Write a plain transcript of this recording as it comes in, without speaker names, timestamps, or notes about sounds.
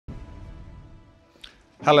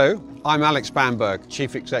Hello, I'm Alex Bamberg,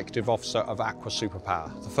 Chief Executive Officer of Aqua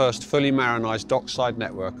Superpower, the first fully marinised dockside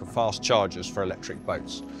network of fast chargers for electric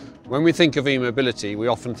boats. When we think of e-mobility, we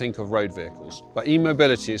often think of road vehicles, but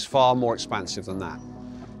e-mobility is far more expansive than that.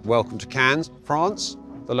 Welcome to Cannes, France,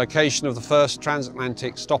 the location of the first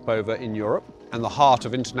transatlantic stopover in Europe and the heart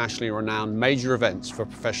of internationally renowned major events for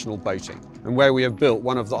professional boating, and where we have built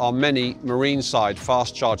one of our many marine-side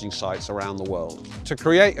fast charging sites around the world. To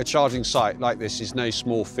create a charging site like this is no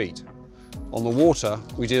small feat. On the water,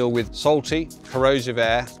 we deal with salty, corrosive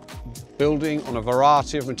air, building on a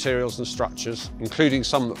variety of materials and structures, including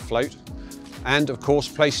some that float, and of course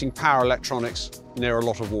placing power electronics near a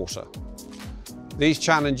lot of water. These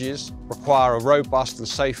challenges require a robust and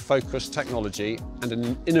safe focused technology and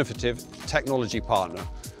an innovative technology partner,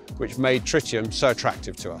 which made Tritium so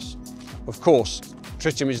attractive to us. Of course,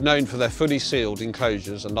 Tritium is known for their fully sealed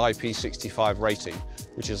enclosures and IP65 rating,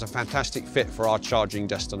 which is a fantastic fit for our charging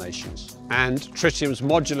destinations. And Tritium's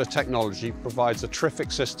modular technology provides a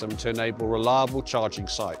terrific system to enable reliable charging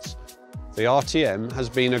sites. The RTM has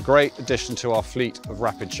been a great addition to our fleet of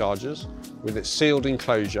rapid chargers, with its sealed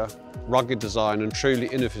enclosure, rugged design and truly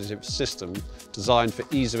innovative system designed for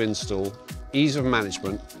ease of install, ease of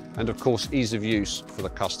management and of course ease of use for the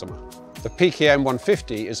customer. The PKM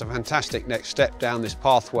 150 is a fantastic next step down this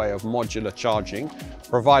pathway of modular charging,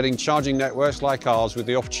 providing charging networks like ours with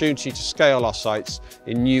the opportunity to scale our sites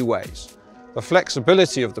in new ways. The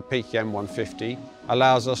flexibility of the PKM 150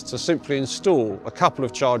 allows us to simply install a couple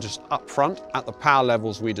of chargers up front at the power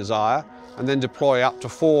levels we desire and then deploy up to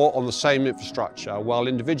 4 on the same infrastructure while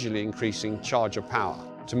individually increasing charger power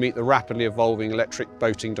to meet the rapidly evolving electric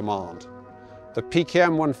boating demand. The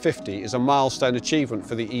PKM 150 is a milestone achievement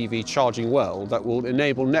for the EV charging world that will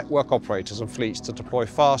enable network operators and fleets to deploy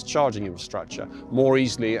fast charging infrastructure more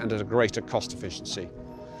easily and at a greater cost efficiency.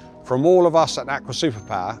 From all of us at Aqua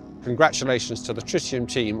Superpower, congratulations to the Tritium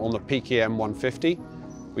team on the PKM 150.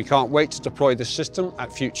 We can't wait to deploy this system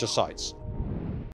at future sites.